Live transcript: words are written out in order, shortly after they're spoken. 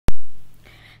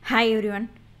Hi everyone.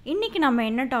 இன்னைக்கு நம்ம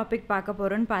என்ன டாபிக் பார்க்க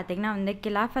போறோம்னு பார்த்தீங்கன்னா வந்து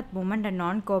khilafat movement and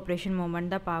non cooperation movement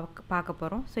தான் பார்க்க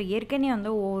போறோம். ஸோ ஏற்கனவே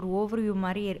வந்து ஒரு ஓவர்வியூ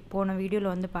மாதிரி போன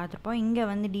வீடியோவில் வந்து பார்த்துருப்போம். இங்கே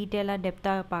வந்து டீட்டெயிலாக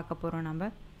டெப்த்தாக பார்க்க போகிறோம் நம்ம.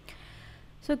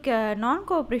 ஸோ நான்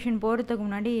கோஆப்ரேஷன் போகிறதுக்கு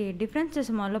முன்னாடி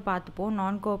டிஃப்ரென்சஸ் முதல்ல பார்த்துப்போம்.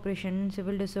 நான் cooperation,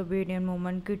 civil disobedient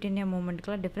movement, quit India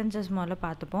மூவ்மெண்ட்க்கெலாம் differences முதல்ல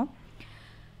பார்த்துப்போம்.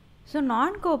 ஸோ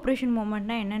நான் கோஆப்ரேஷன்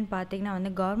மூமெண்ட்னா என்னென்னு பார்த்தீங்கன்னா வந்து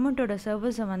கவர்மெண்ட்டோட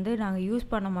சர்வீஸை வந்து நாங்கள் யூஸ்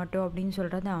பண்ண மாட்டோம் அப்படின்னு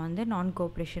சொல்கிறது தான் வந்து நான்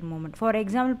கோஆப்ரேஷன் மூமெண்ட். ஃபார்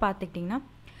எக்ஸாம்பிள் பார்த்துக்கிட்டிங்கன்னா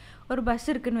ஒரு பஸ்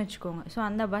இருக்குதுன்னு வச்சுக்கோங்க. ஸோ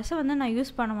அந்த பஸ்ஸை வந்து நான்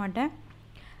யூஸ் பண்ண மாட்டேன்,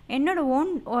 என்னோடய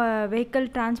ஓன் வெஹிக்கிள்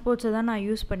டிரான்ஸ்போர்ட்ஸை தான் நான்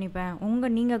யூஸ் பண்ணிப்பேன்,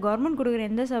 நீங்கள் கவர்மெண்ட் கொடுக்குற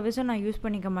எந்த சர்வீஸும் நான் யூஸ்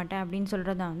பண்ணிக்க மாட்டேன் அப்படின்னு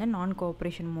சொல்கிறது தான் வந்து நான்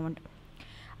கோஆப்ரேஷன் மூமெண்ட்.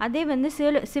 அதே வந்து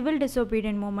சிவில்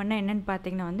டிசோபீடியன்ட் மூமெண்ட்னா என்னென்னு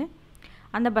பார்த்தீங்கன்னா வந்து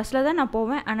அந்த பஸ்ஸில் தான் நான்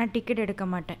போவேன், ஆனால் டிக்கெட் எடுக்க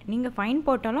மாட்டேன், நீங்கள் ஃபைன்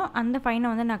போட்டாலும் அந்த ஃபைனை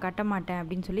வந்து நான் கட்ட மாட்டேன்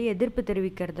அப்படின்னு சொல்லி எதிர்ப்பு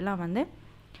தெரிவிக்கிறதுலாம் வந்து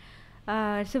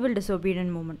சிவில்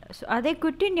டிசோபீடியன்ட் மூமெண்ட். ஸோ அதே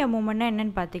குவிட் இந்தியா மூமெண்ட்னா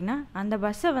என்னென்னு பார்த்தீங்கன்னா அந்த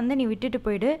பஸ்ஸை வந்து நீ விட்டுட்டு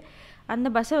போயிடு, அந்த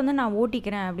பஸ்ஸை வந்து நான்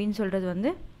ஓட்டிக்கிறேன் அப்படின்னு சொல்கிறது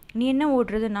வந்து நீ என்ன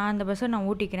ஓட்டுறது, நான் அந்த பஸ்ஸை நான்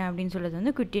ஓட்டிக்கிறேன் அப்படின்னு சொல்கிறது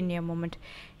வந்து குவிட் இந்தியா மூமெண்ட்.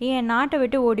 என் நாட்டை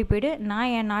விட்டு ஓடி போயிடு,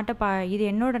 நான் என் நாட்டை இது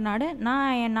என்னோடய நாடு,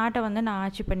 நான் என் நாட்டை வந்து நான்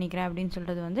ஆட்சி பண்ணிக்கிறேன் அப்படின்னு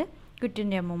சொல்கிறது வந்து குவிட்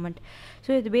இந்தியா மூமெண்ட். ஸோ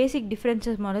இது பேசிக்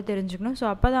டிஃப்ரென்சஸ் முதல்ல தெரிஞ்சுக்கணும். ஸோ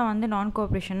அப்போ தான் வந்து நான்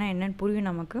கோஆப்ரேஷன்னா என்னென்னு புரியும்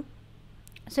நமக்கு.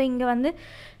 ஸோ இங்கே வந்து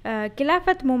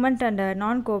khilafat மூமெண்ட் அண்ட்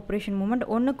நான் கோஆப்ரேஷன் மூமெண்ட்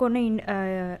ஒன்றுக்கு ஒன்று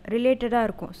ரிலேட்டடாக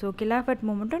இருக்கும். ஸோ khilafat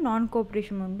மூமெண்ட்டும் நான்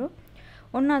கோஆப்ரேஷன் மூமெண்ட்டும்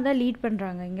ஒன்றா தான் லீட்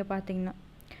பண்ணுறாங்க இங்கே பார்த்தீங்கன்னா.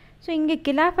 ஸோ இங்கே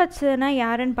khilafats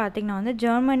யாருன்னு பார்த்தீங்கன்னா வந்து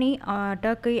ஜெர்மனி,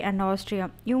 டர்க்கி அண்ட் ஆஸ்ட்ரியா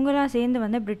இவங்கெல்லாம் சேர்ந்து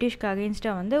வந்து பிரிட்டிஷ்க்கு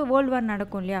அகெயின்ஸ்டாக வந்து வேர்ல்டு வார்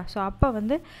நடக்கும் இல்லையா. ஸோ அப்போ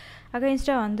வந்து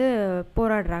அகெயின்ஸ்டாக வந்து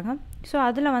போராடுறாங்க. ஸோ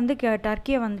அதில் வந்து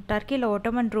டர்க்கியில்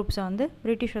ஒட்டமன் ட்ரூப்ஸை வந்து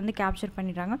பிரிட்டிஷ் வந்து கேப்சர்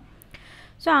பண்ணிடுறாங்க.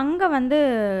 ஸோ அங்கே வந்து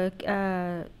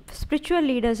ஸ்பிரிச்சுவல்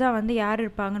லீடர்ஸாக வந்து யார்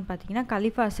இருப்பாங்கன்னு பார்த்தீங்கன்னா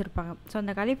கலிஃபாஸ் இருப்பாங்க. ஸோ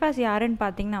அந்த கலிஃபாஸ் யாருன்னு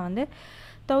பார்த்தீங்கன்னா வந்து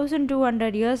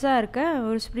 1200 இயர்ஸாக இருக்க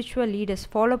ஒரு ஸ்பிரிச்சுவல் லீடர்ஸ்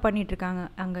ஃபாலோ பண்ணிகிட்ருக்காங்க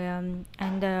அங்கே.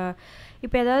 அந்த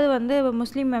இப்போ ஏதாவது வந்து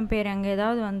முஸ்லீம் எம்பையர் அங்கே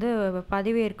ஏதாவது வந்து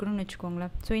பதவி இருக்கணும்னு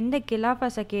வச்சுக்கோங்களேன். ஸோ இந்த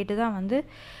கிலாஃபாஸை கேட்டு தான் வந்து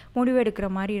முடிவெடுக்கிற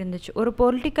மாதிரி இருந்துச்சு. ஒரு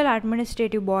பொலிட்டிக்கல்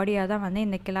அட்மினிஸ்ட்ரேட்டிவ் பாடியாக தான் வந்து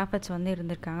இந்த கிலாஃபட்ஸ் வந்து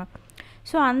இருந்திருக்காங்க.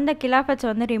 ஸோ அந்த கிலாஃபட்ஸை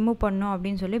வந்து ரிமூவ் பண்ணணும்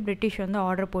அப்படின்னு சொல்லி பிரிட்டிஷ் வந்து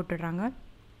ஆர்டர் போட்டுடுறாங்க.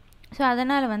 ஸோ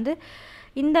அதனால் வந்து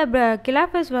இந்த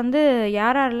கிலாஃபஸ் வந்து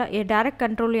யாரெல்லாம் டைரக்ட்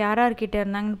கண்ட்ரோல் யார்கிட்ட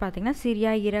இருந்தாங்கன்னு பார்த்தீங்கன்னா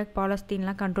சிரியா, ஈராக்,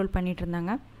 பாலஸ்தீன்லாம் கண்ட்ரோல் பண்ணிகிட்டு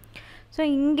இருந்தாங்க. ஸோ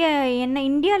இங்கே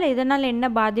இந்தியாவில் இதனால் என்ன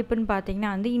பாதிப்புன்னு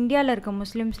பார்த்தீங்கன்னா வந்து இந்தியாவில் இருக்க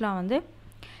முஸ்லீம்ஸ்லாம் வந்து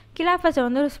கிலாஃபஸை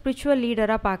வந்து ஒரு ஸ்பிரிச்சுவல்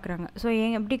லீடராக பார்க்குறாங்க. ஸோ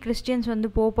எப்படி கிறிஸ்டியன்ஸ் வந்து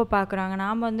போப்பை பார்க்குறாங்க,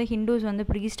 நாம் வந்து ஹிந்துஸ் வந்து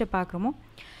ப்ரீஸ்ட்டை பார்க்குறோமோ,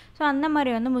 ஸோ அந்த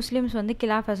மாதிரி வந்து முஸ்லீம்ஸ் வந்து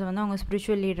கிலாஃபஸை வந்து அவங்க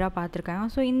ஸ்பிரிச்சுவல் லீடராக பார்த்துருக்காங்க.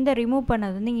 ஸோ இந்த ரிமூவ்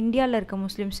பண்ணது வந்து இந்தியாவில் இருக்க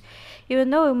முஸ்லீம்ஸ், இது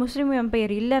வந்து ஒரு முஸ்லீம்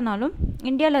எம்பையர் இல்லைனாலும்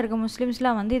இந்தியாவில் இருக்க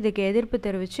முஸ்லீம்ஸ்லாம் வந்து இதுக்கு எதிர்ப்பு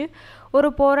தெரிவித்து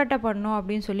ஒரு போராட்டம் பண்ணணும்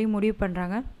அப்படின்னு சொல்லி முடிவு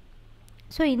பண்ணுறாங்க.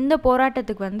 ஸோ இந்த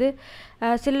போராட்டத்துக்கு வந்து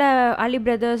சில அலி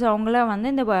பிரதர்ஸ் அவங்களாம் வந்து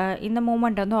இந்த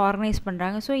மூமெண்ட் வந்து ஆர்கனைஸ்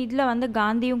பண்ணுறாங்க. ஸோ இதில் வந்து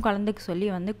காந்தியும் கலந்துக்க சொல்லி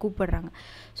வந்து கூப்பிடுறாங்க.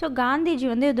 ஸோ காந்திஜி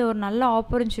வந்து இது ஒரு நல்ல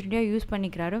ஆப்பர்ச்சுனிட்டியாக யூஸ்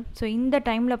பண்ணிக்கிறாரு. ஸோ இந்த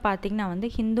டைமில் பார்த்திங்கன்னா வந்து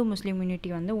ஹிந்து முஸ்லீம்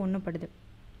யூனிட்டி வந்து ஒன்றுப்படுது.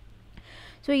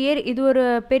 ஸோ இது ஒரு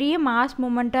பெரிய மாஸ்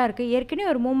மூமெண்ட்டாக இருக்குது.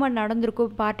 ஏற்கனவே ஒரு மூமெண்ட்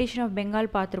நடந்திருக்கும், பார்ட்டிஷன் ஆஃப்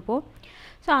பெங்கால் பார்த்துருப்போம்.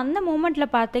 ஸோ அந்த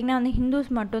மூமெண்ட்டில் பார்த்திங்கன்னா வந்து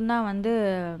ஹிந்துஸ் மட்டும்தான் வந்து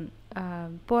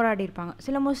போராடி இருப்பாங்க.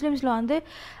 சில முஸ்லீம்ஸில் வந்து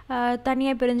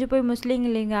தனியாக பிரிஞ்சு போய் முஸ்லீம்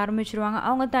லீக் ஆரம்பிச்சிருவாங்க,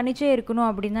 அவங்க தனிச்சே இருக்கணும்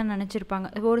அப்படின்னு தான் நினச்சிருப்பாங்க.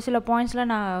 ஒரு சில பாயிண்ட்ஸ்லாம்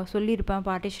நான் சொல்லியிருப்பேன்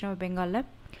பார்ட்டிஷன் ஆஃப் பெங்காலில்.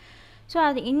 ஸோ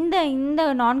அது இந்த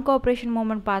நான் கோஆப்ரேஷன்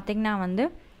மூமெண்ட் பார்த்திங்கன்னா வந்து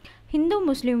ஹிந்து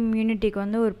முஸ்லீம் யூனிட்டிக்கு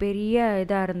வந்து ஒரு பெரிய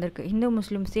இதாக இருந்திருக்கு. ஹிந்து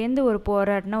முஸ்லீம் சேர்ந்து ஒரு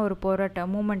போராட்ட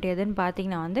மூமெண்ட் எதுன்னு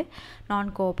பார்த்திங்கன்னா வந்து நான்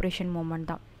கோஆப்ரேஷன் மூமெண்ட்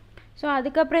தான். ஸோ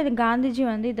அதுக்கப்புறம் இது காந்திஜி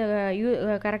வந்து இதை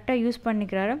கரெக்டாக யூஸ்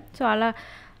பண்ணிக்கிறாரு. ஸோ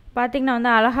பார்த்திங்கன்னா வந்து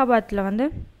அலகாபாத்தில் வந்து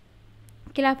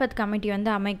கிலாஃபத் கமிட்டி வந்து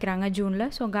அமைக்கிறாங்க ஜூனில்.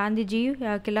 ஸோ காந்திஜி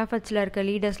கிலாஃபட்ஸில் இருக்க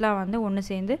லீடர்ஸ்லாம் வந்து ஒன்று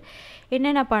சேர்ந்து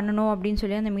என்னென்ன பண்ணணும் அப்படின்னு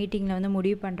சொல்லி அந்த மீட்டிங்கில் வந்து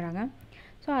முடிவு பண்ணுறாங்க.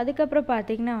 ஸோ அதுக்கப்புறம்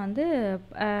பார்த்திங்கன்னா வந்து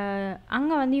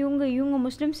அங்கே வந்து இவங்க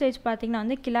முஸ்லீம் ஸ்டேட்ஸ் பார்த்திங்கன்னா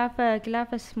வந்து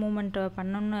கிலாஃபஸ் மூமெண்ட்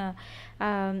பண்ணணுன்னு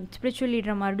ஸ்பிரிச்சுவல்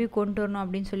லீடரை மறுபடியும் கொண்டு வரணும்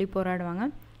அப்படின்னு சொல்லி போராடுவாங்க.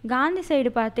 காந்தி சைடு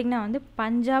பார்த்திங்கன்னா வந்து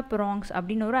பஞ்சாப் ராங்ஸ்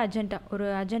அப்படின்னு ஒரு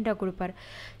அஜெண்டா கொடுப்பாரு.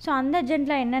 ஸோ அந்த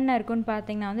அஜெண்டில் என்னென்ன இருக்குன்னு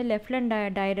பார்த்தீங்கன்னா வந்து லெஃப்டினன்ட்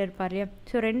டயர் இருப்பார் இல்லையா.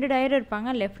 ஸோ 2 டயர் இருப்பாங்க,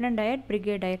 லெஃப்டினன்ட் டயர்,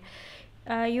 பிரிகேடியர்.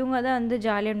 இவங்க தான் வந்து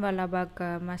ஜாலியன் வாலாபாக்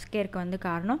மஸ்கேருக்கு வந்து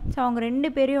காரணம். ஸோ அவங்க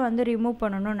 2 பேரையும் வந்து ரிமூவ்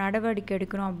பண்ணணும், நடவடிக்கை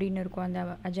எடுக்கணும் அப்படின்னு இருக்கும் அந்த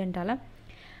அஜெண்டாவில்.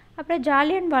 அப்புறம்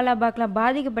ஜாலியன் வாலாபாக்கில்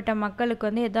பாதிக்கப்பட்ட மக்களுக்கு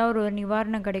வந்து ஏதாவது ஒரு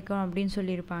நிவாரணம் கிடைக்கும் அப்படின்னு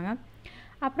சொல்லியிருப்பாங்க.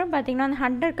 அப்புறம் பார்த்திங்கன்னா அந்த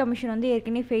ஹண்டர் கமிஷன் வந்து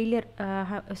ஏற்கனவே ஃபெயிலியர்,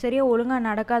 சரியாக ஒழுங்காக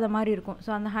நடக்காத மாதிரி இருக்கும். ஸோ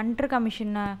அந்த ஹண்டர்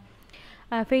கமிஷனை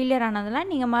ஃபெயிலியர்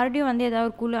ஆனதெல்லாம் நீங்கள் மறுபடியும் வந்து ஏதாவது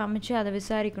ஒரு குழு அமைச்சு அதை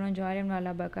விசாரிக்கணும் ஜாலியன்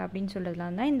வாலாபாக் அப்படின்னு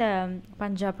சொல்கிறதுலாம் தான் இந்த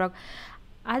பஞ்சாப் ராக்.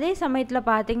 அதே சமயத்தில்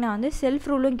பார்த்திங்கன்னா வந்து செல்ஃப்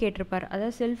ரூலும் கேட்டிருப்பார்.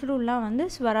 அதாவது செல்ஃப் ரூல்லாம் வந்து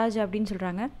ஸ்வராஜ் அப்படின்னு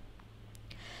சொல்கிறாங்க.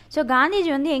 ஸோ காந்திஜி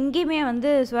வந்து எங்கேயுமே வந்து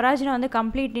ஸ்வராஜ்னா வந்து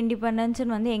கம்ப்ளீட்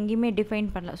இண்டிபெண்டன்ஸ்னு வந்து எங்கேயுமே டிஃபைன்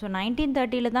பண்ணல. ஸோ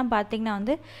 1930 தான் பார்த்திங்கன்னா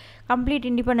வந்து கம்ப்ளீட்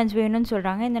இண்டிபெண்டன்ஸ் வேணும்னு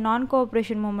சொல்கிறாங்க. இந்த நான்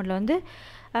கோஆப்ரேஷன் மூமெண்ட்டில் வந்து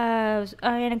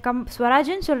எனக்கு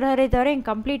ஸ்வராஜ்னு சொல்கிறாரே தவிர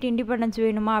எனக்கு கம்ப்ளீட் இண்டிபெண்டன்ஸ்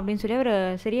வேணுமா அப்படின்னு சொல்லி அவர்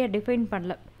சரியாக டிஃபைன்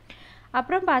பண்ணல.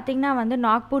 அப்புறம் பார்த்திங்கன்னா வந்து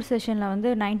நாக்பூர் செஷனில் வந்து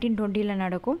 1920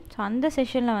 நடக்கும். ஸோ அந்த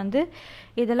செஷனில் வந்து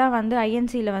இதெல்லாம் வந்து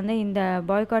ஐஎன்சியில் வந்து இந்த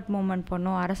பாய்காட் மூமெண்ட்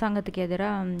பண்ணும், அரசாங்கத்துக்கு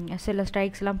எதிராக சில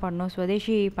ஸ்ட்ரைக்ஸ்லாம் பண்ணும்,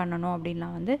 ஸ்வதேசி பண்ணணும்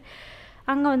அப்படின்லாம் வந்து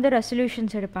அங்கே வந்து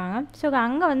ரெசல்யூஷன்ஸ் எடுப்பாங்க. ஸோ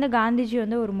அங்கே வந்து காந்திஜி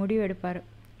வந்து ஒரு முடிவு எடுப்பார்.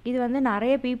 இது வந்து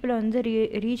நிறைய பீப்புளை வந்து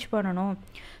ரீச் பண்ணணும்.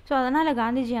 ஸோ அதனால்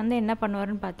காந்திஜி வந்து என்ன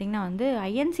பண்ணுவார்னு பார்த்திங்கன்னா வந்து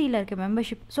ஐஎன்சியில் இருக்க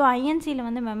மெம்பர்ஷிப், ஸோ ஐஎன்சியில்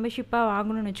வந்து மெம்பர்ஷிப்பாக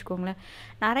வாங்கணும்னு வச்சுக்கோங்களேன்,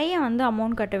 நிறைய வந்து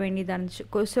அமௌண்ட் கட்ட வேண்டியதாக இருந்துச்சு.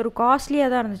 ஒரு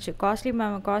காஸ்ட்லியாக தான் இருந்துச்சு.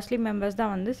 காஸ்ட்லி மெம்பர்ஸ்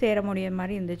தான் வந்து சேர முடிய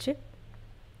மாதிரி இருந்துச்சு.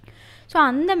 ஸோ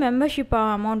அந்த மெம்பர்ஷிப்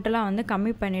அமௌண்ட்டெல்லாம் வந்து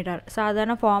கம்மி பண்ணிடுறார்.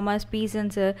 சாதாரண ஃபார்மர்ஸ்,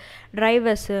 பீசன்ஸு,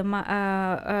 டிரைவர்ஸு,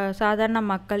 சாதாரண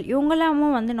மக்கள்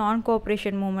இவங்களாமும் வந்து நான்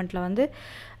கோஆப்ரேஷன் மூமெண்ட்டில் வந்து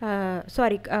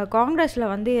காங்கிரஸில்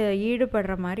வந்து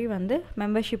ஈடுபடுற மாதிரி வந்து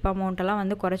மெம்பர்ஷிப் அமௌண்ட்டெல்லாம்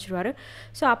வந்து குறைச்சிடுவார்.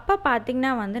 ஸோ அப்போ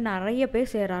பார்த்திங்கன்னா வந்து நிறைய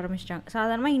பேர் சேர ஆரம்பிச்சிட்டாங்க.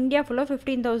 சாதாரணமாக இந்தியா ஃபுல்லாக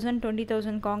 15,000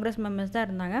 20,000 காங்கிரஸ் மெம்பர்ஸ் தான்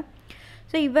இருந்தாங்க.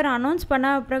 ஸோ இவர் அனௌன்ஸ்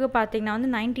பண்ண பிறகு பார்த்திங்கன்னா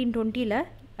வந்து 1920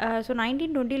 ஸோ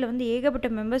 1920 வந்து ஏகப்பட்ட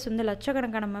மெம்பர்ஸ் வந்து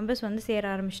லட்சக்கணக்கான மெம்பர்ஸ் வந்து சேர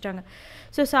ஆரம்பிச்சிட்டாங்க.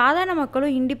 ஸோ சாதாரண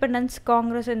மக்களும் இண்டிபெண்டன்ஸ்,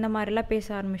 காங்கிரஸ் இந்த மாதிரிலாம் பேச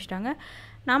ஆரம்பிச்சிட்டாங்க.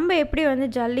 நம்ம எப்படி வந்து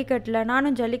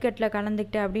நானும் ஜல்லிக்கட்டில்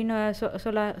கலந்துக்கிட்டேன் அப்படின்னு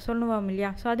சொல்லுவோம் இல்லையா.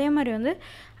 ஸோ அதே மாதிரி வந்து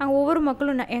அங்கே ஒவ்வொரு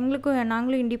மக்களும்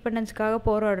நாங்களும் இண்டிபெண்டன்ஸ்க்காக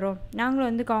போராடுறோம், நாங்களும்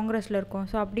வந்து காங்கிரஸில் இருக்கோம்.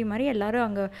 ஸோ அப்படி மாதிரி எல்லோரும்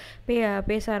அங்கே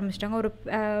பேச ஆரம்பிச்சிட்டாங்க.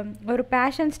 ஒரு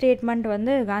பேஷன் ஸ்டேட்மெண்ட்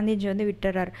வந்து காந்திஜி வந்து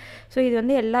விட்டுறாரு. ஸோ இது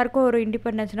வந்து எல்லாருக்கும் ஒரு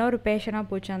இண்டிபெண்டன்ஸ்னால் ஒரு பேஷனாக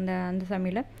போச்சு அந்த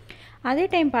சமயத்தில். அதே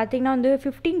டைம் பார்த்திங்கன்னா வந்து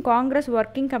 15 காங்கிரஸ்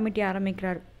ஒர்க்கிங் கமிட்டி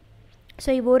ஆரம்பிக்கிறார். ஸோ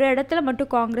ஒரு இடத்துல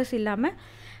மட்டும் காங்கிரஸ் இல்லாமல்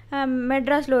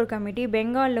மெட்ராஸில் ஒரு கமிட்டி,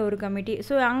 பெங்காலில் ஒரு கமிட்டி,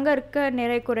 ஸோ அங்கே இருக்க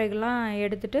நிறை குறைகள்லாம்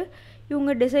எடுத்துகிட்டு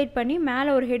இவங்க டிசைட் பண்ணி மேலே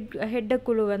ஒரு ஹெட்டை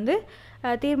குழு வந்து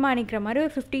தீர்மானிக்கிற மாதிரி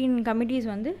ஒரு 15 கமிட்டிஸ்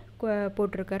வந்து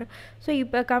போட்டிருக்காரு. ஸோ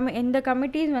இப்போ இந்த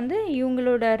கமிட்டிஸ் வந்து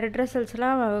இவங்களோட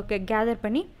ரெட்ரஸல்ஸ்லாம் கேதர்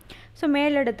பண்ணி ஸோ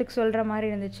மேலிடத்துக்கு சொல்கிற மாதிரி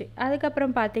இருந்துச்சு.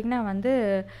 அதுக்கப்புறம் பார்த்திங்கன்னா வந்து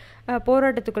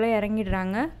போராட்டத்துக்குள்ளே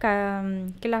இறங்கிடுறாங்க.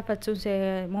 கிலாஃபட்ஸும்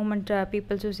மூமெண்ட்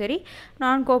பீப்புள்ஸும் சரி,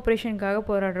 நான் கோஆப்ரேஷனுக்காக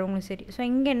போராடுறவங்களும் சரி. ஸோ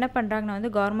இங்கே என்ன பண்ணுறாங்கன்னா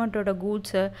வந்து கவர்மெண்ட்டோட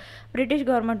கூட்ஸு, பிரிட்டிஷ்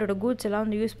கவர்மெண்ட்டோட கூட்ஸ் எல்லாம்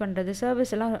வந்து யூஸ் பண்ணுறது,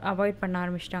 சர்வீஸ் எல்லாம் அவாய்ட் பண்ண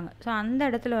ஆரம்பிச்சிட்டாங்க. ஸோ அந்த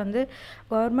இடத்துல வந்து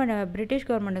பிரிட்டிஷ்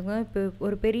கவர்மெண்ட்டுக்கு வந்து இப்போ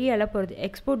ஒரு பெரிய இழப்பு வருது.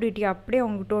 எக்ஸ்போர்ட் டியூட்டி அப்படியே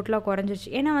அவங்களுக்கு டோட்டலாக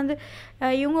குறைஞ்சிருச்சு. ஏன்னா வந்து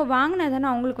இவங்க வாங்கினா தானே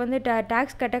அவங்களுக்கு வந்து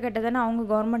டேக்ஸ் கட்ட தானே அவங்க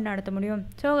கவர்மெண்ட் நடத்த முடியும்.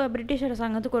 ஸோ பிரிட்டிஷ்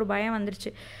அரசாங்கத்துக்கு ஒரு பயம் வந்துருச்சு.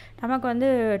 நமக்கு வந்து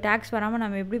டேக்ஸ் வராமல்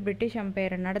நம்ம எப்படி பிரிட்டிஷ்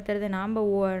எம்பையரை நடத்துறது, நாம்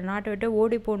நாட்டை விட்டு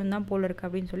ஓடி போகணும் தான் போல் இருக்குது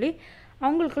அப்படின்னு சொல்லி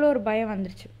அவங்களுக்குள்ள ஒரு பயம்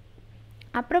வந்துருச்சு.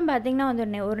 அப்புறம் பார்த்திங்கன்னா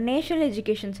வந்து ஒரு நேஷனல்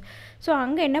எஜுகேஷன்ஸ், ஸோ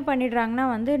அங்கே என்ன பண்ணிடுறாங்கன்னா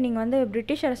வந்து நீங்கள் வந்து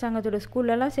பிரிட்டிஷ் அரசாங்கத்தோட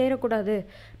ஸ்கூல்லலாம் சேரக்கூடாது,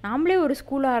 நாமளே ஒரு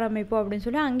ஸ்கூல் ஆரம்பிப்போம் அப்படின்னு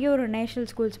சொல்லி அங்கேயே ஒரு நேஷ்னல்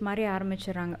ஸ்கூல்ஸ் மாதிரி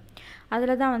ஆரம்பிச்சிடுறாங்க.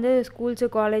 அதில் தான் வந்து ஸ்கூல்ஸு,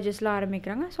 காலேஜஸ்லாம்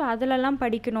ஆரம்பிக்கிறாங்க. ஸோ அதிலெல்லாம்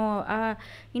படிக்கணும்,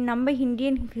 நம்ம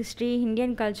இந்தியன் ஹிஸ்ட்ரி,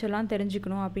 இந்தியன் கல்ச்சர்லாம்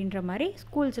தெரிஞ்சுக்கணும் அப்படின்ற மாதிரி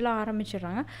ஸ்கூல்ஸ்லாம்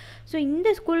ஆரம்பிச்சிடுறாங்க. ஸோ இந்த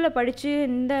ஸ்கூலில் படித்து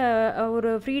இந்த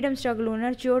ஒரு ஃப்ரீடம் ஸ்ட்ரகிள்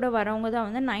உணர்ச்சியோடு வரவங்க தான்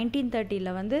வந்து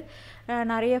 1930 வந்து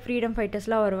நிறைய ஃப்ரீடம்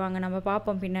ஃபைட்டர்ஸ்லாம் வருவாங்க, நம்ம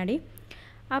பார்ப்போம் பின்னாடி.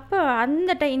 அப்போ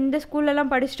இந்த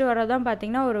ஸ்கூல்லலாம் படிச்சுட்டு வரதான்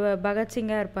பார்த்திங்கன்னா ஒரு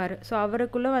பகத்சிங்காக இருப்பார். ஸோ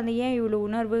அவருக்குள்ளே வந்து ஏன் இவ்வளோ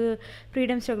உணர்வு,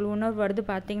 ஃப்ரீடம் ஸ்ட்ரகிள் உணர்வு வருது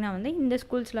பார்த்திங்கன்னா வந்து இந்த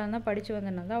ஸ்கூல்ஸில் தான் படித்து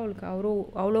வந்தனால தான் அவளுக்கு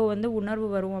அவ்வளோ வந்து உணர்வு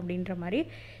வரும் அப்படின்ற மாதிரி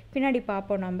பின்னாடி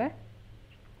பார்ப்போம் நம்ம.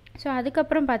 ஸோ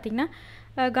அதுக்கப்புறம் பார்த்திங்கன்னா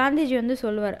காந்திஜி வந்து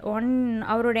சொல்லுவார்,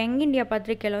 அவரோட யங் இந்தியா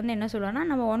பத்திரிக்கையில் வந்து என்ன சொல்லுவார்னா,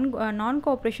 நம்ம நான்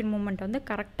கோஆப்ரேஷன் மூமெண்ட் வந்து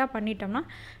கரெக்டாக பண்ணிட்டோம்னா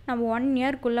நம்ம 1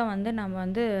 இயர்க்குள்ளே வந்து நம்ம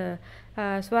வந்து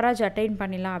ஸ்வராஜ் அட்டைன்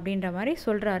பண்ணிடலாம் அப்படின்ற மாதிரி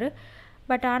சொல்கிறாரு.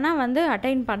 பட் ஆனால் வந்து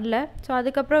அட்டைன் பண்ணல. ஸோ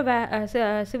அதுக்கப்புறம்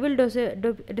சிவில்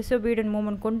டிசோபீடியன்ட்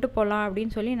மூமெண்ட் கொண்டு போகலாம்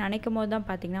அப்படின்னு சொல்லி நினைக்கும் போது தான்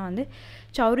பார்த்திங்கன்னா வந்து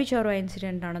சௌரி சௌரா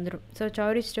இன்சிடெண்ட் நடந்துடும். ஸோ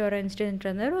சௌரி சௌரா இன்சிடெண்ட்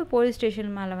வந்து ஒரு போலீஸ்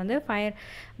ஸ்டேஷன் மேலே வந்து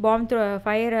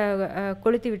ஃபயரை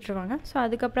கொளுத்தி விட்டுருவாங்க. ஸோ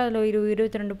அதுக்கப்புறம் அதில்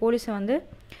 22 போலீஸை வந்து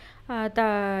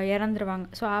இறந்துருவாங்க.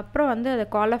 ஸோ அப்புறம் வந்து அதை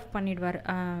கால் ஆஃப் பண்ணிடுவார்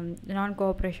நான்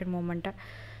கோஆப்ரேஷன் மூமெண்ட்டை.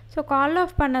 ஸோ கால்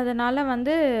ஆஃப் பண்ணதுனால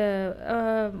வந்து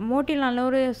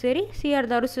மோட்டிலாலும் சரி, சிஆர்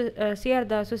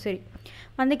தாஸும் சரி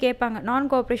வந்து கேட்பாங்க, நான்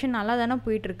கோஆப்ரேஷன் நல்லா தானே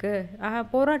போயிட்டுருக்கு,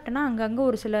 போராட்டம்னா அங்கங்கே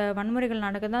ஒரு சில வன்முறைகள்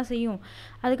நடக்க தான் செய்யும்,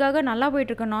 அதுக்காக நல்லா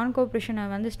போயிட்டுருக்க நான் கோஆப்ரேஷனை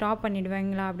வந்து ஸ்டாப்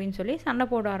பண்ணிடுவாங்களா அப்படின்னு சொல்லி சண்டை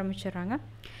போட ஆரம்பிச்சிடுறாங்க.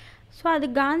 ஸோ அது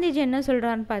காந்திஜி என்ன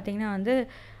சொல்கிறான்னு பார்த்தீங்கன்னா வந்து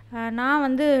நான்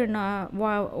வந்து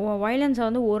வயலன்ஸை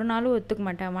வந்து ஒரு நாளும் ஒத்துக்க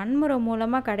மாட்டேன். வன்முறை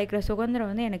மூலமாக கிடைக்கிற சுதந்திரம்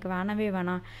வந்து எனக்கு வேணவே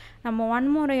வேணாம். நம்ம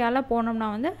வன்முறையால் போனோம்னா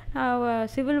வந்து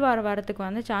சிவில் வார் வரத்துக்கு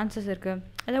வந்து சான்சஸ் இருக்குது,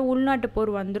 அதாவது உள்நாட்டு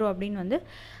போர் வந்துடும் அப்படின்னு வந்து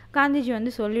காந்திஜி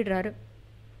வந்து சொல்லிடுறாரு.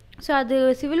 ஸோ அது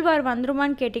சிவில் வார்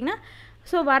வந்துருமான்னு கேட்டிங்கன்னா,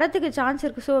 ஸோ வரத்துக்கு சான்ஸ்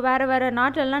இருக்குது. ஸோ வேறு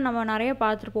நாட்டிலலாம் நம்ம நிறைய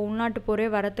பார்த்துருப்போம், உள்நாட்டு போரே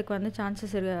வரத்துக்கு வந்து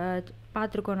சான்சஸ்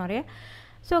பார்த்துருக்கோம் நிறைய.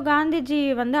 ஸோ காந்திஜி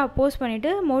வந்து அப்போஸ் பண்ணிவிட்டு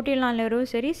மோட்டிலால் நேருவும்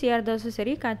சரி சிஆர் தாஸும்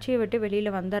சரி கட்சியை விட்டு வெளியில்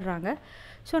வந்துடுறாங்க.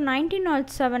 ஸோ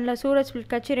 1907 சூரத்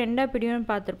ஸ்பிளிட் கட்சி 2ஆக பிரியும்னு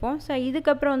பார்த்துருப்போம். ஸோ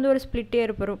இதுக்கப்புறம் வந்து ஒரு ஸ்பிளிட்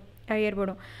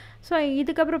ஏற்படும். ஸோ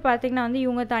இதுக்கப்புறம் பார்த்திங்கன்னா வந்து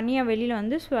இவங்க தனியாக வெளியில்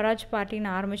வந்து ஸ்வராஜ்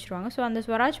பார்ட்டின்னு ஆரம்பிச்சிருவாங்க. ஸோ அந்த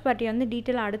ஸ்வராஜ் பார்ட்டியை வந்து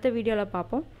டீட்டெயிலாக அடுத்த வீடியோவில்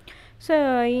பார்ப்போம். ஸோ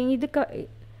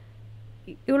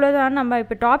இவ்வளோதான், நம்ம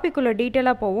இப்போ டாபிக் உள்ள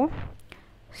டீட்டெயிலாக போவோம்.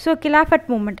 So khilafat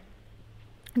movement.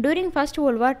 During First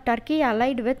World War, Turkey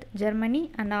allied with Germany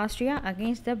and Austria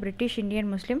against the British Indian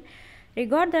Muslim,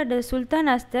 regarded the Sultan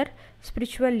as their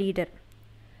spiritual leader.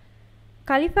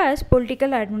 Khalifa is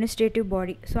political administrative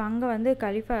body. So அங்கே வந்து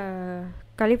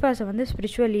கலிஃபாஸை வந்து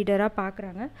spiritual லீடராக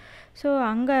பார்க்குறாங்க. So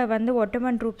அங்கே வந்து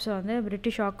Ottoman ட்ரூப்ஸை வந்து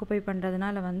British occupy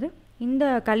பண்ணுறதுனால வந்து இந்த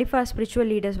கலிஃபா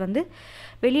ஸ்பிரிச்சுவல் லீடர்ஸ் வந்து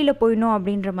வெளியில் போயிடணும்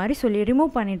அப்படின்ற மாதிரி சொல்லி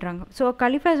ரிமூவ் பண்ணிடுறாங்க. ஸோ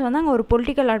கலிஃபாஸ் வந்து அங்கே ஒரு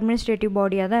பொலிட்டிக்கல் அட்மினிஸ்ட்ரேட்டிவ்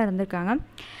பாடியாக தான் இருந்திருக்காங்க.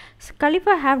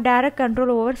 Khalifa have direct control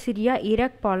over Syria,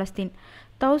 Iraq, Palestine.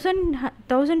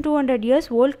 1200 years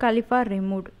old Khalifa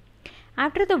removed.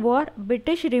 After the war,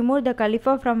 British removed the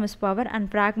Khalifa from his power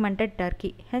and fragmented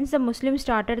Turkey. Hence, the Muslims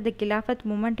started the khilafat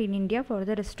movement in India for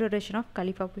the restoration of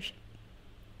Khalifahood.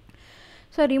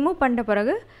 So remove பண்ண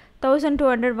பிறகு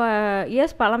 1200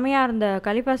 years பழமையாக இருந்த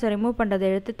கலிஃபாஸை remove பண்ணுறதை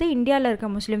எடுத்துகிட்டு இந்தியாவில் இருக்க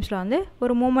முஸ்லீம்ஸில் வந்து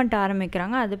ஒரு moment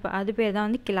ஆரம்பிக்கிறாங்க. அது பேர் தான்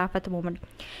வந்து khilafat மூமெண்ட்.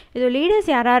 இது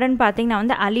லீடர்ஸ் யாருன்னு பார்த்தீங்கன்னா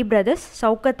வந்து அலி brothers,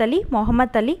 Shaukat Ali,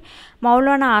 Mohammed Ali,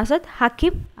 Maulana Azad,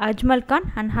 Hakeem, Ajmal Khan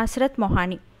and Hazrat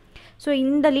Mohani. So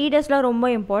இந்த லீடர்ஸ்லாம் ரொம்ப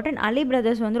இம்பார்ட்டன்ட். அலி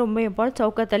பிரதர்ஸ் வந்து ரொம்ப இம்பார்ட்டன்ட்,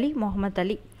 சவுகத் அலி, முகமது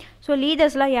அலி. ஸோ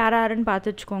லீடர்ஸ்லாம் யாருன்னு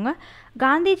பார்த்து வச்சுக்கோங்க.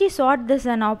 Gandhiji sought this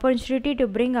an opportunity to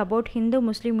bring about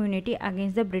Hindu-Muslim unity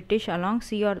against the British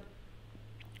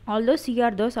although C.R.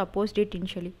 Those opposed it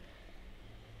initially.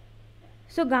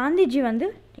 So Gandhiji வந்து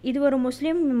இது ஒரு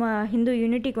முஸ்லீம் ஹிந்து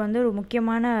யூனிட்டிக்கு வந்து ஒரு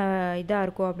முக்கியமான இதாக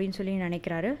இருக்கும் அப்படின்னு சொல்லி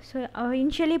நினைக்கிறாரு. ஸோ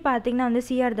இனிஷியலி பார்த்திங்கன்னா வந்து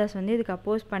சிஆர் தாஸ் வந்து இதுக்கு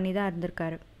அப்போஸ் பண்ணி தான்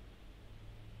இருந்திருக்காரு.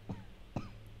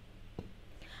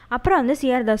 அப்புறம் வந்து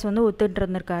சிஆர் தாஸ் வந்து ஒத்துட்டு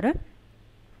இருந்திருக்காரு.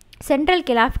 Central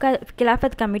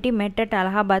khilafat committee met at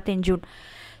Allahabad in June.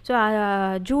 So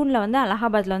ஜூனில் வந்து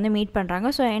அலகாபாத்தில் வந்து மீட் பண்ணுறாங்க.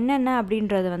 ஸோ என்னென்ன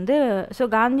அப்படின்றது வந்து ஸோ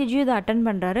காந்திஜியும் இதை அட்டன்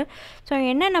பண்ணுறாரு. ஸோ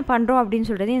என்னென்ன பண்ணுறோம் அப்படின்னு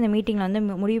சொல்கிறது இந்த மீட்டிங்கில் வந்து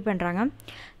முடிவு பண்ணுறாங்க.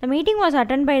 The meeting was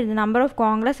attended by the number of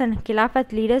Congress and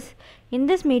khilafat leaders. In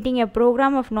this meeting, a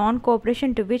program of non-cooperation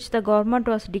to which the government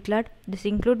was declared. This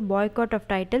include boycott of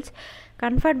titles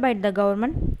conferred by the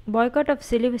government, boycott of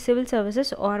civil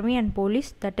services, army and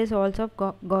police, that is also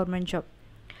government job.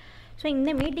 So இந்த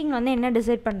meeting வந்து என்ன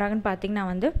decide பண்ணுறாங்கன்னு பார்த்தீங்கன்னா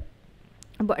வந்து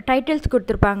titles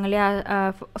கொடுத்துருப்பாங்க இல்லையா.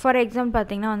 For example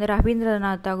பார்த்தீங்கன்னா வந்து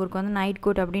ரவீந்திரநாத் தாகூருக்கு வந்து நைட்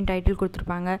கோட் அப்படின்னு டைட்டில்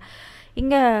கொடுத்துருப்பாங்க.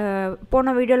 இங்கே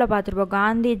போன வீடியோவில் பார்த்துருப்போம்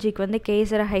காந்திஜிக்கு வந்து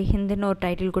கேசர ஹை ஹிந்துன்னு ஒரு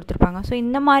டைட்டில் கொடுத்துருப்பாங்க. ஸோ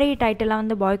இந்த மாதிரி டைட்டிலாம்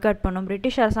வந்து பாய்காட் பண்ணோம்,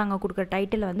 பிரிட்டிஷ் அரசாங்கம் கொடுக்குற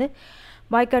டைட்டில் வந்து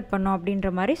பாய்காட் பண்ணோம்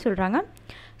அப்படின்ற மாதிரி சொல்கிறாங்க.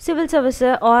 சிவில் சர்வீஸு,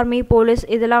 ஆர்மி, போலீஸ்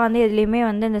இதெல்லாம் வந்து எதுலேயுமே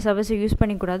வந்து இந்த சர்வீஸை யூஸ்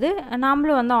பண்ணிக்கூடாது,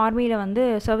 நாமளும் வந்து ஆர்மியில் வந்து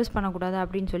சர்வீஸ் பண்ணக்கூடாது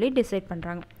அப்படின்னு சொல்லி டிசைட்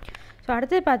பண்ணுறாங்க. ஸோ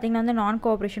அடுத்தது பார்த்திங்கன்னா வந்து நான்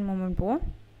கோஆப்ரேஷன் மூவ்மெண்ட் போவோம்.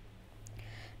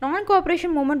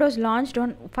 Non-cooperation movement was launched on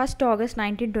 1st August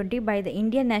 1920 by the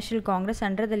Indian National Congress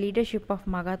under the leadership of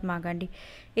Mahatma Gandhi.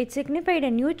 It signified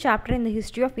a new chapter in the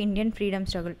history of Indian freedom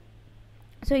struggle.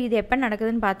 So இது எப்போ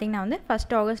நடக்குதுன்னு பார்த்தீங்கன்னா வந்து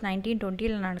 1st August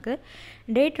 1920 நடக்குது.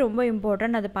 Date ரொம்ப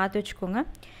important, அதை பார்த்து வச்சுக்கோங்க.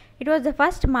 It was the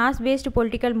first mass based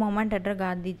political moment under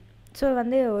Gandhi. So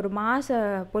வந்து ஒரு mass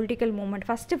political moment,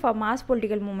 first mass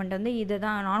political moment வந்து இது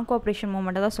தான் நான் கோஆப்ரேஷன்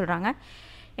மூமெண்ட்டை தான் சொல்கிறாங்க.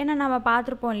 ஏன்னா நம்ம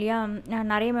பார்த்துருப்போம் இல்லையா,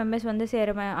 நிறைய மெம்பர்ஸ் வந்து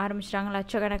சேர ஆரம்பிச்சிட்டாங்க,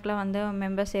 லட்சக்கணக்கில் வந்து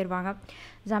மெம்பர்ஸ் சேருவாங்க.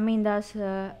 ஜமீன்தார்ஸ்,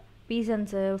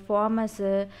 பீசன்ஸு,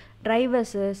 ஃபார்மர்ஸு,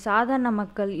 டிரைவர்ஸு, சாதாரண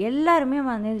மக்கள் எல்லாருமே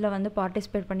வந்து இதில் வந்து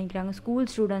பார்ட்டிசிபேட் பண்ணிக்கிறாங்க. ஸ்கூல்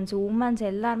ஸ்டூடெண்ட்ஸ், உமன்ஸ்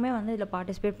எல்லாருமே வந்து இதில்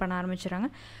பார்ட்டிசிபேட் பண்ண ஆரம்பிச்சிடுறாங்க.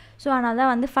 ஸோ அதனால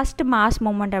தான் வந்து ஃபஸ்ட்டு மாஸ்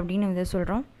மூமெண்ட் அப்படின்னு இதை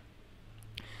சொல்கிறோம்.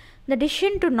 The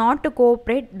decision to not to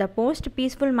cooperate the most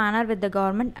peaceful manner with the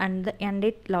government and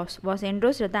its laws was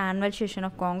endorsed at the annual session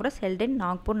of Congress held in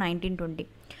Nagpur 1920.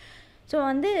 So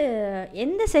வந்து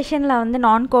எந்த செஷனில் வந்து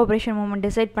நான் cooperation movement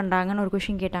decide பண்ணுறாங்கன்னு ஒரு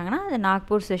question கேட்டாங்கன்னா அது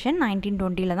Nagpur session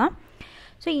 1920 தான்.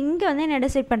 ஸோ இங்கே வந்து என்ன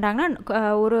டிசைட் பண்ணுறாங்கன்னா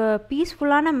ஒரு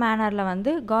பீஸ்ஃபுல்லான மேனரில்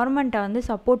வந்து கவர்மெண்ட்டை வந்து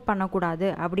சப்போர்ட் பண்ணக்கூடாது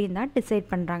அப்படின்னு தான் டிசைட்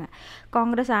பண்ணுறாங்க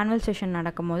காங்கிரஸ் ஆனுவல் செஷன்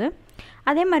நடக்கும்போது.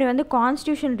 அதே மாதிரி வந்து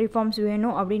கான்ஸ்டியூஷன் ரிஃபார்ம்ஸ்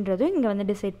வேணும் அப்படின்றதும் இங்கே வந்து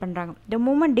டிசைட் பண்ணுறாங்க. The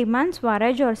moment demands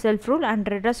Swaraj R self rule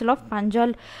and redressal of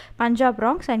Punjab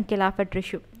wrongs and Khilafat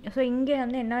issue. So இங்கே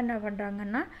வந்து என்ன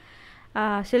பண்ணுறாங்கன்னா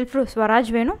செல்ஃப் ரூல் ஸ்வராஜ்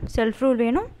வேணும், செல்ஃப் ரூல்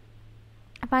வேணும்,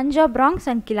 பஞ்சாப் ராங்ஸ்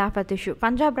அண்ட் கிலாஃபத் இஷ்யூ.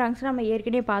 பஞ்சாப் ராங்ஸ் நம்ம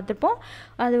ஏற்கனவே பார்த்துருப்போம்,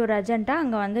 அது ஒரு அஜெண்டா.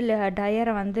 அங்கே வந்து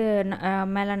டயரை வந்து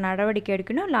மேலே நடவடிக்கை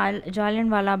எடுக்கணும்,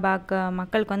 ஜாலியன்வாலா பாக்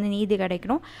மக்களுக்கு வந்து நீதி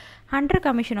கிடைக்கணும், ஹண்டர்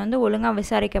கமிஷன் வந்து ஒழுங்காக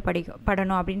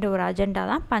விசாரிக்கப்படணும் அப்படின்ற ஒரு அஜெண்டா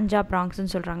தான் பஞ்சாப்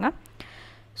ராங்ஸ்ன்னு சொல்கிறாங்க.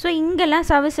 ஸோ இங்கெல்லாம்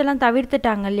சர்வீஸ் எல்லாம்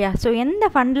தவிர்த்துட்டாங்க இல்லையா. ஸோ எந்த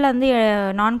ஃபண்டில் வந்து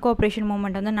நான் கோஆப்ரேஷன்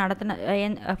மூமெண்ட் வந்து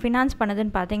ஃபினான்ஸ்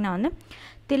பண்ணுதுன்னு பார்த்தீங்கன்னா வந்து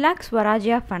Tilak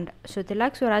ஸ்வராஜ்யா fund. So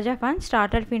Tilak ஸ்வராஜ்யா fund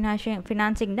started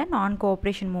financing த நான்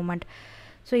கோஆப்ரேஷன் மூமெண்ட்.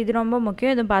 ஸோ இது ரொம்ப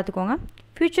முக்கியம், இதுவும் பார்த்துக்கோங்க.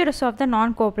 ஃபியூச்சர்ஸ் ஆஃப் த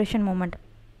நான் cooperation moment.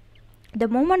 The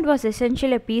movement was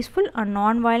essentially a peaceful and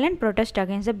non-violent protest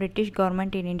against the British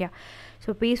government in India. So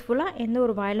பீஸ்ஃபுல்லாக எந்த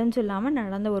ஒரு வயலன்ஸும் இல்லாமல்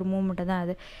நடந்த ஒரு மூமெண்ட்டு தான்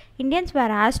அது. Indians were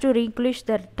asked to relinquish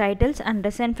their titles and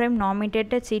resign from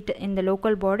nominated seat in the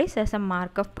local bodies as a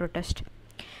mark of protest.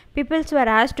 Peoples were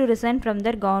asked to resign from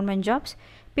their government jobs.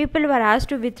 People were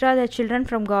asked to withdraw their children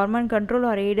from government control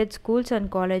or aided schools and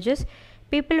colleges.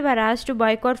 People were asked to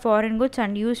boycott foreign goods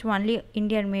and use only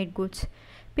Indian-made goods.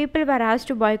 People were asked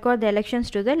to boycott the elections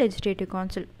to the Legislative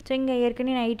Council. So இங்கே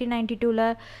ஏற்கனவே 1892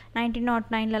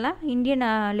 1909 Indian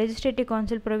legislative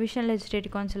council, provisional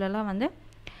legislative கவுன்சிலெல்லாம் வந்து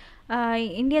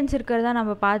Indians இருக்கிறதா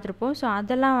நம்ம பார்த்துருப்போம். So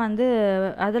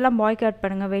அதெல்லாம் boycott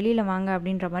பண்ணுங்கள், வெளியில் வாங்க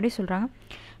அப்படின்ற மாதிரி சொல்கிறாங்க.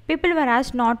 People were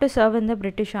asked not to serve in the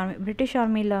British Army. British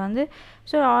ஆர்மியில் வந்து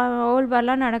ஸோ ஓல்ட்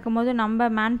வார்லாம் நடக்கும்போது நம்ம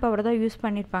மேன் பவர் தான் யூஸ்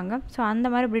பண்ணியிருப்பாங்க. ஸோ அந்த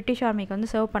மாதிரி பிரிட்டிஷ் ஆர்மிக்கு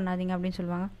வந்து சர்வ் பண்ணாதீங்க அப்படின்னு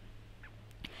சொல்லுவாங்க.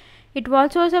 It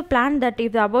was also planned that if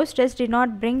the above steps did not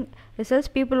bring results,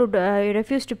 people would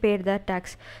refuse to pay their tax.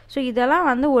 So இதெல்லாம்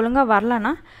வந்து ஒழுங்காக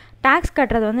வரலன்னா டேக்ஸ்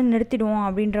கட்டுறதை வந்து நிறுத்திடுவோம்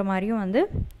அப்படின்ற மாதிரியும் வந்து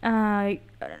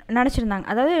நினச்சிருந்தாங்க.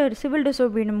 அதாவது சிவில்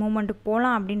டிசோபீடியன்ட் மூமெண்ட்டுக்கு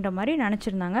போகலாம் அப்படின்ற மாதிரி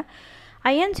நினச்சிருந்தாங்க.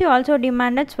 INC also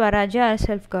demanded Swarajya as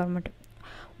self-government.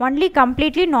 Only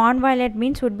completely non-violent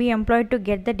means would be employed to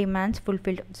get the demands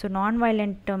fulfilled. So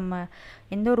நான்-violent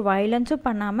எந்த ஒரு வயலன்ஸும்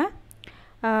பண்ணாமல்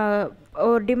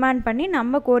ஒரு டிமாண்ட் பண்ணி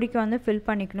நம்ம கோரிக்கை வந்து ஃபில்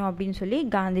பண்ணிக்கணும் அப்படின்னு சொல்லி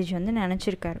காந்திஜி வந்து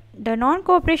நினச்சிருக்காரு. த நான்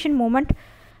cooperation moment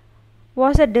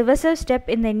was a divisive step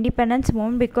in the independence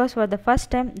movement because for the first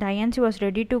time the INC was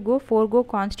ready to forego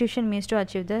constitution means to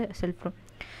achieve the self-rule.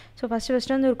 So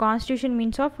first வந்து ஒரு constitution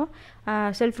means of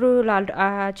self rule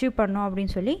achieve பண்ணோம்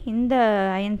அப்படின்னு சொல்லி இந்த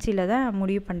ஐஎன்சியில் தான்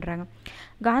முடிவு பண்ணுறாங்க.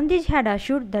 Gandhiji had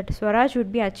assured that Swaraj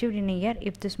would be achieved in a year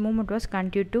if this movement was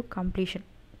continued to completion.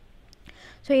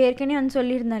 So ஏற்கனவே வந்து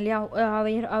சொல்லியிருந்தேன் இல்லையா,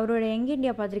 அவரோட யங்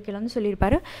இந்தியா பத்திரிக்கையில் வந்து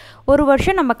சொல்லியிருப்பார், ஒரு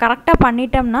வருஷம் நம்ம கரெக்டாக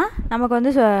பண்ணிட்டோம்னா நமக்கு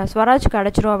வந்து ஸ்வராஜ்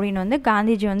கிடச்சிரும் அப்படின்னு வந்து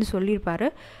காந்திஜி வந்து சொல்லியிருப்பார்.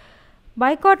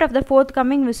 Boycott of the fourth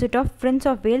coming visit of Prince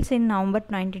of Wales in November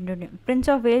 1920. Prince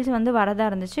of Wales வந்து வரதா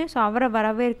இருந்துச்சு. ஸோ அவரை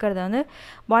வரவே இருக்கிறத வந்து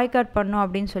பாய்காட் பண்ணும்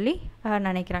அப்படின்னு சொல்லி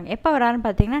நினைக்கிறாங்க. எப்போ வராருன்னு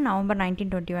பார்த்தீங்கன்னா November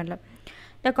 1921.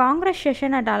 The Congress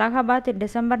session at Allahabad in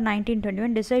December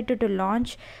 1921 decided to launch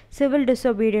civil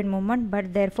disobedience movement, but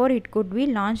therefore it could be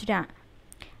launched.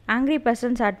 Angry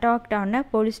persons attacked on a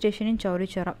police station in Chowri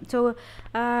Chowra. So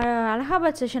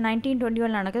Allahabad session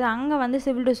 1921 நடக்குது. அங்கே வந்து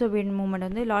civil disobedient movement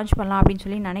வந்து launch பண்ணலாம் அப்படின்னு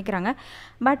சொல்லி நினைக்கிறாங்க.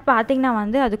 But பார்த்திங்கன்னா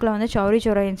வந்து அதுக்குள்ளே வந்து சௌரி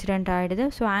சௌரா இன்சிடென்ட் ஆகிடுது.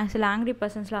 ஸோ சில ஆங்க்ரி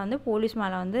பர்சன்ஸ்லாம் வந்து போலீஸ்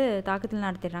மேலே வந்து தாக்குதல்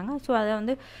நடத்திடுறாங்க. ஸோ அதை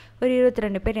வந்து ஒரு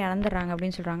 22 பேர் இறந்துடுறாங்க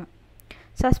அப்படின்னு சொல்கிறாங்க.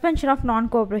 சஸ்பென்ஷன் ஆஃப் நான்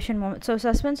cooperation moment. So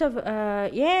suspense of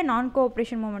ஏன் நான்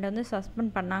கோஆப்ரேஷன் மூமெண்ட் வந்து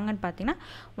சஸ்பெண்ட் பண்ணாங்கன்னு பார்த்தீங்கன்னா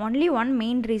ஒன்லி ஒன்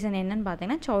மெயின் ரீசன் என்னன்னு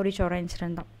பார்த்தீங்கன்னா சௌரி சௌரா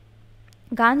இன்சிடென்ட் தான்.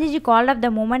 Gandhiji called of the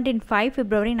moment in 5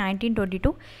 February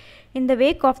 1922 in the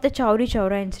wake of the Chauri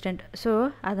Saura incident. So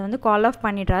அதை வந்து கால் ஆஃப்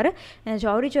பண்ணிடுறாரு. இந்த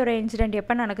சௌரி சௌரா இன்சிடென்ட்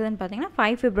எப்போ நடக்குதுன்னு பார்த்தீங்கன்னா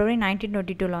 5 February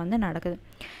 1922 வந்து நடக்குது.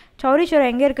 சௌரி சௌரா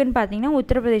எங்கே இருக்குதுன்னு பார்த்தீங்கன்னா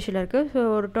உத்தரப்பிரதேஷில் இருக்குது. ஸோ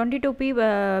ஒரு 22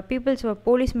 பீப்புள்ஸ்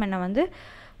போலீஸ்மென்னை வந்து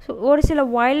ஸோ ஒரு சில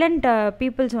வயலண்ட்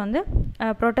பீப்புள்ஸ் வந்து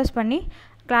ப்ரொட்டஸ்ட் பண்ணி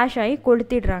கிளாஷ் ஆகி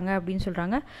கொளுத்திடுறாங்க அப்படின்னு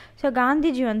சொல்கிறாங்க. ஸோ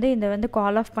காந்திஜி வந்து இதை வந்து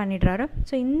கால் ஆஃப் பண்ணிடுறாரு.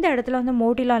 ஸோ இந்த இடத்துல வந்து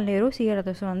மோட்டிலால் நேரு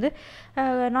சிஆர்எஸ் வந்து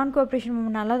நான் கோஆப்ரேஷன்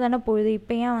மூவ்மெண்ட் நல்லா தானே போகுது,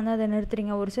 இப்போ ஏன் வந்து அதை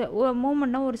நிறுத்துறீங்க, ஒரு சில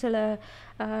மூமெண்ட்னா ஒரு சில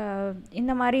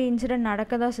இந்த மாதிரி இன்சிடென்ட்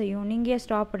நடக்க தான் செய்யும், நீங்கள் ஏன்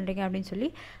ஸ்டாப் பண்ணுறீங்க அப்படின்னு சொல்லி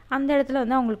அந்த இடத்துல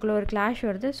வந்து அவங்களுக்குள்ள ஒரு கிளாஷ்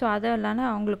வருது. ஸோ அதை இல்லைன்னா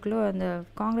அவங்களுக்குள்ள அந்த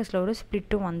காங்கிரஸில் ஒரு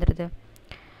ஸ்ப்ளிட்டும் வந்துடுது.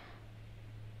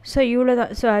 ஸோ இவ்வளோ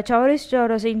தான். ஸோ சௌரி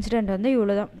சௌராஸ் இன்சிடென்ட் வந்து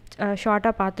இவ்வளோ தான்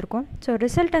ஷார்ட்டாக பார்த்துருக்கோம். So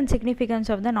result and significance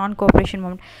of the நான் கோஆப்ரேஷன்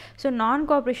மூவ்மெண்ட். ஸோ நான்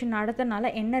கோஆப்ரேஷன்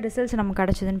நடத்தனால என்ன ரிசல்ட்ஸ் நமக்கு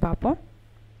கிடச்சிதுன்னு பார்ப்போம்.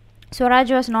 Swaraj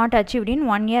was not achieved in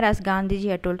 1 year as Gandhiji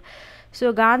had told. So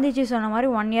Gandhiji சொன்ன மாதிரி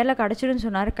 1 இயரில் கிடச்சிடுன்னு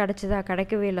சொன்னார், கிடச்சிதா?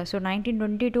 கிடைக்கவே இல்லை. ஸோ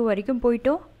 1922 வரைக்கும்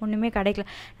போயிட்டோம், ஒன்றுமே கிடைக்கல.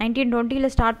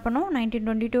 1920 ஸ்டார்ட் பண்ணோம்,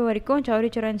 1922 வரைக்கும்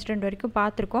சௌரி சௌரா இன்சிடென்ட் வரைக்கும்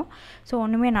பார்த்துருக்கோம். ஸோ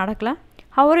ஒன்றுமே நடக்கல.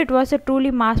 However, it was a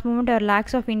truly mass movement where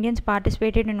lakhs of Indians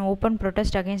participated in open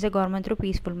protest against the government through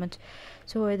peaceful means.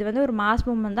 So இது வந்து ஒரு மாஸ்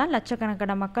மூவ்மெண்ட் தான்,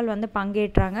 லட்சக்கணக்கான மக்கள் வந்து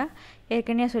பங்கேற்றாங்க.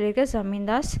 ஏற்கனவே சொல்லியிருக்க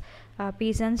zamindars,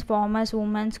 பீசன்ஸ், farmers,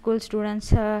 women's, school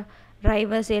students,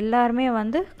 drivers எல்லாருமே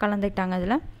வந்து கலந்துக்கிட்டாங்க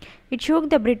அதில். It ஷோக்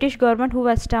the British government who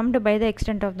was stumped by the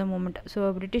extent of the moment. So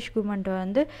British government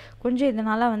வந்து கொஞ்சம்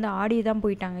இதனால் வந்து ஆடி தான்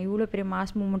போயிட்டாங்க. இவ்வளோ பெரிய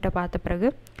மாஸ் மூமெண்ட்டை பார்த்த பிறகு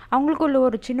அவங்களுக்குள்ள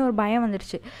ஒரு சின்ன ஒரு பயம்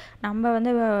வந்துருச்சு. நம்ம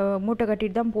வந்து மூட்டை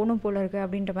கட்டிட்டு தான் போகணும் போல இருக்குது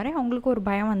அப்படின்ற மாதிரி அவங்களுக்கு ஒரு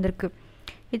பயம் வந்திருக்கு.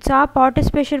 It saw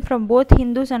participation from both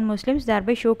Hindus and Muslims,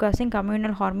 thereby showcasing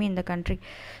communal harmony in the country.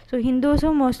 So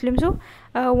ஹிந்துஸும் முஸ்லீம்ஸும்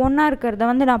ஒன்றா இருக்கிறத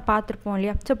வந்து நான் பார்த்துருப்போம்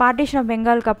இல்லையா. ஸோ பார்ட்டிஷன் ஆஃப்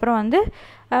பெங்காலுக்கு அப்புறம் வந்து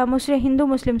ஹிந்து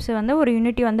முஸ்லீம்ஸ் வந்து ஒரு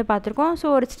யூனிட்டி வந்து பார்த்துருக்கோம். ஸோ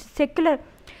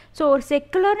ஒரு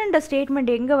செக்குலர்ன்ற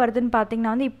ஸ்டேட்மெண்ட் எங்கே வருதுன்னு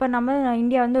பார்த்தீங்கன்னா வந்து இப்போ நம்ம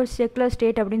இந்தியா வந்து ஒரு செக்குலர்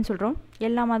ஸ்டேட் அப்படின்னு சொல்கிறோம்,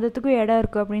 எல்லா மதத்துக்கும் இடம்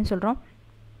இருக்குது அப்படின்னு சொல்கிறோம்.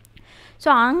 ஸோ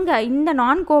அங்கே இந்த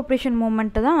நான் கோஆப்ரேஷன்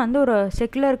மூமெண்ட்டு தான் வந்து ஒரு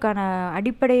செக்குலருக்கான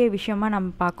அடிப்படை விஷயமாக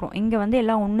நம்ம பார்க்குறோம். இங்கே வந்து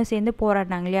எல்லாம் ஒன்று சேர்ந்து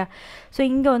போராடினாங்க இல்லையா. ஸோ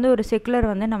இங்கே வந்து ஒரு செக்குலர்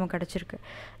வந்து நமக்கு கிடச்சிருக்கு.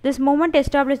 This moment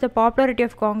establish the popularity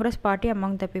of Congress party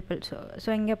among the people. So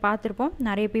இங்கே பார்த்துருப்போம்,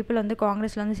 நிறைய பீப்புள் வந்து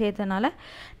காங்கிரஸில் வந்து சேர்த்தனால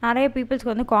நிறைய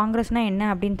பீப்புள்ஸ்க்கு வந்து காங்கிரஸ்னால்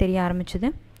என்ன அப்படின்னு தெரிய ஆரம்பிச்சுது.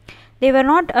 They were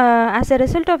not, as a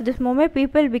result of this movement,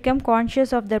 people became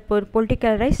conscious of their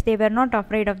political rights. They were not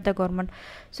afraid of the government.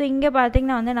 So இங்கே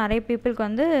பார்த்திங்கன்னா வந்து நிறைய பீப்புளுக்கு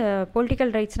வந்து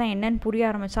பொலிட்டிக்கல் ரைட்ஸ்னால் என்னென்னு புரிய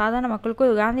ஆரம்பிச்சு, சாதாரண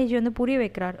மக்களுக்கும் காந்திஜி வந்து புரிய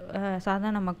வைக்கிறார்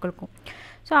சாதாரண மக்களுக்கும்.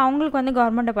 ஸோ அவங்களுக்கு வந்து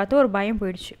கவர்மெண்ட்டை பார்த்து ஒரு பயம்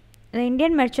போயிடுச்சு. The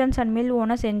Indian merchants and mill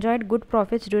owners enjoyed good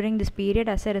profits during this period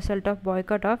as a result of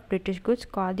boycott of British goods.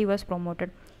 Khadi was promoted.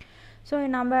 So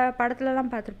நம்ம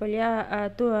படத்துலலாம் பார்த்துருப்போம்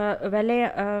இல்லையா,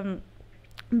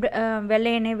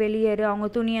 வெள்ளையனே வெளியேறு, அவங்க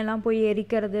துணியெல்லாம் போய்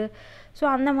எரிக்கிறது. ஸோ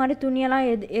அந்த மாதிரி துணியெல்லாம்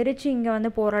எரித்து இங்கே வந்து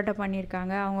போராட்டம்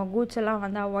பண்ணியிருக்காங்க. அவங்க கூட்ஸ் எல்லாம்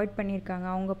வந்து அவாய்ட் பண்ணியிருக்காங்க,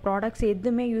 அவங்க ப்ராடக்ட்ஸ்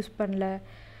எதுவுமே யூஸ் பண்ணல.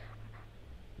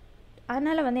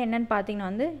 அதனால் வந்து என்னென்னு பார்த்தீங்கன்னா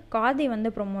வந்து காதி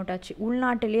வந்து ப்ரொமோட் ஆச்சு.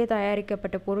 உள்நாட்டிலேயே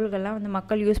தயாரிக்கப்பட்ட பொருள்கள்லாம் வந்து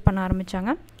மக்கள் யூஸ் பண்ண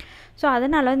ஆரம்பித்தாங்க. ஸோ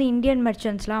அதனால் வந்து இந்தியன்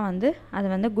மெர்ச்சன்ட்ஸ்லாம் வந்து அது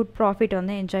வந்து குட் ப்ராஃபிட்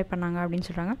வந்து என்ஜாய் பண்ணாங்க அப்படின்னு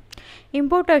சொல்கிறாங்க.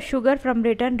 Import of sugar from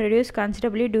Britain reduce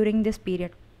கன்சிடபிளி touring this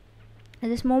period.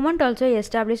 This movement also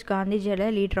established Gandhiji as a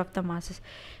leader of the masses.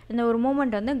 இந்த ஒரு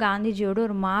மூமெண்ட் வந்து காந்திஜியோட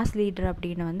ஒரு மாஸ் லீடர்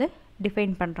அப்படின்னு வந்து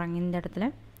டிஃபைன் பண்ணுறாங்க இந்த இடத்துல.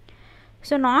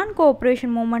 ஸோ நான்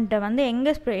கோஆப்ரேஷன் மூமெண்ட்டை வந்து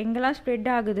எங்கெல்லாம் ஸ்ப்ரெட்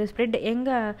ஆகுது,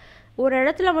 எங்கே ஒரு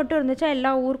இடத்துல மட்டும் இருந்துச்சா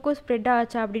எல்லா ஊருக்கும் ஸ்ப்ரெட்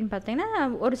ஆச்சா அப்படின்னு பார்த்தீங்கன்னா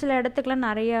ஒரு சில இடத்துக்குலாம்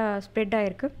நிறையா ஸ்ப்ரெட்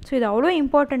ஆகிருக்கு. ஸோ இது அவ்வளோ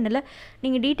இம்பார்ட்டண்ட் இல்லை,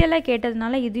 நீங்கள் டீட்டெயிலாக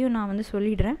கேட்டதுனால இதையும் நான் வந்து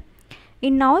சொல்லிடுறேன்.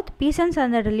 In North, peasants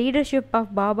under the leadership of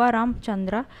Baba Ram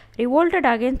Chandra revolted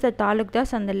against the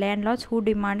talukdars and the landlords who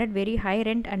demanded very high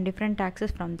rent and different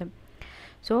taxes from them.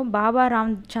 So Baba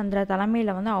Ram Chandra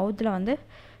தலைமையில் வந்து அவுத்தில் வந்து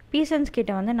பீசன்ஸ்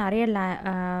கிட்ட வந்து நிறைய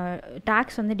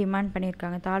டேக்ஸ் வந்து டிமாண்ட்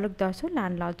பண்ணியிருக்காங்க, தாலுக்தார்ஸும்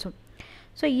லேண்ட்லார்ட்ஸும்.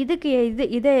 ஸோ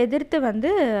இதை எதிர்த்து வந்து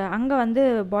அங்கே வந்து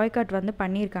பாய்காட் வந்து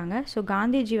பண்ணியிருக்காங்க. ஸோ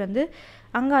காந்திஜி வந்து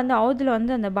அங்கே வந்து அவுதில்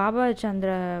வந்து அந்த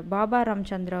பாபா ராம்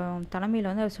சந்திர தலைமையில்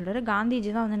வந்து அவர் சொல்கிறார், காந்திஜி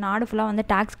தான் வந்து நாடு ஃபுல்லாக வந்து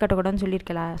டேக்ஸ் கட்டக்கூடாதுன்னு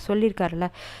சொல்லியிருக்காருல்ல,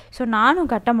 ஸோ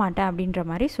நானும் கட்ட மாட்டேன் அப்படின்ற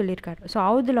மாதிரி சொல்லியிருக்காரு. ஸோ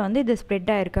அவுதில் வந்து இது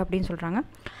ஸ்ப்ரெட் ஆகிருக்கு அப்படின்னு சொல்கிறாங்க.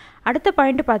 அடுத்த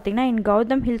பாயிண்ட் பார்த்திங்கன்னா, இன்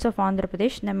Gautham hills of Andhra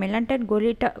Pradesh the militant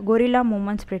gorilla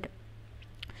moment spread.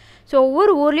 So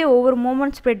ஒவ்வொரு ஊர்லேயும் ஒவ்வொரு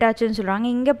மூமெண்ட் ஸ்ப்ரெட் ஆச்சுன்னு சொல்கிறாங்க.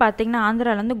 இங்கே பார்த்திங்கன்னா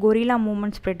ஆந்திராவில் வந்து கொரில்லா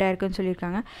மூமெண்ட் ஸ்ப்ரெட் ஆயிருக்குன்னு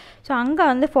சொல்லியிருக்காங்க. ஸோ அங்கே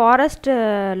வந்து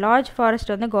லார்ஜ்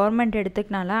ஃபாரஸ்ட் வந்து கவர்மெண்ட்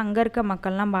எடுத்துக்கனால அங்கே இருக்க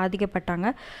மக்கள்லாம் பாதிக்கப்பட்டாங்க.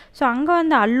 ஸோ அங்கே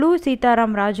வந்து அல்லூர்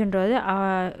சீதாராம் ராஜுன்றது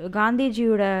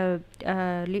காந்திஜியோட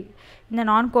இந்த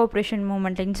நான் கோஆப்ரேஷன்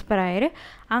மூமெண்ட்டில் இன்ஸ்பயர் ஆயிரு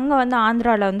அங்கே வந்து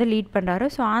ஆந்திராவில் வந்து லீட் பண்ணுறாரு.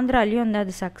 ஸோ ஆந்திராலையும் வந்து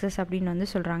அது சக்ஸஸ் அப்படின்னு வந்து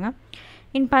சொல்கிறாங்க.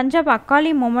 In Punjab,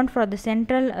 Akali movement for the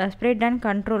central spread and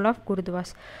control of Gurdwas.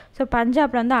 So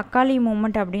பஞ்சாபில் வந்து அக்காலி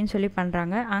மூமெண்ட் அப்படின்னு சொல்லி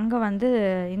பண்ணுறாங்க. அங்கே வந்து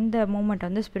இந்த மூமெண்ட்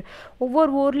வந்து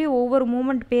ஒவ்வொரு ஊர்லேயும் ஒவ்வொரு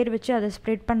மூமெண்ட் பேர் வச்சு அதை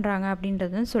ஸ்ப்ரெட் பண்ணுறாங்க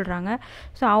அப்படின்றது சொல்கிறாங்க.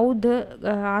 ஸோ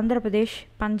ஆந்திர பிரதேஷ்,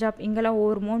 பஞ்சாப் இங்கெல்லாம்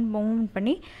ஒவ்வொரு மூமெண்ட்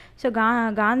பண்ணி ஸோ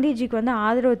காந்திஜிக்கு வந்து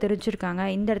ஆதரவு தெரிவிச்சிருக்காங்க,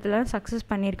 இந்த இடத்துல சக்ஸஸ்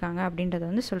பண்ணியிருக்காங்க அப்படின்றத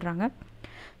வந்து சொல்கிறாங்க.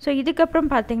 ஸோ இதுக்கப்புறம்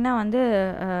பார்த்திங்கன்னா வந்து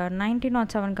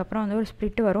 1907 அப்புறம் வந்து ஒரு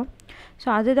ஸ்ப்ளிட் வரும். ஸோ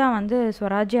அதுதான் வந்து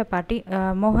ஸ்வராஜ்யா party.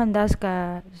 Mohandas,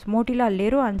 Motilal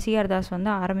Nehru and CR Das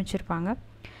வந்து ஆரம்பிச்சிருப்பாங்க.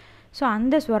 ஸோ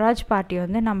அந்த ஸ்வராஜ் பார்ட்டி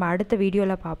வந்து நம்ம அடுத்த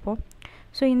வீடியோவில் பார்ப்போம்.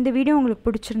 ஸோ இந்த வீடியோ உங்களுக்கு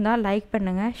பிடிச்சிருந்தா லைக்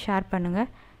பண்ணுங்கள், ஷேர் பண்ணுங்கள்,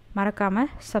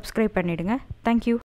 மறக்காமல் சப்ஸ்கிரைப் பண்ணிவிடுங்க. தேங்க்யூ.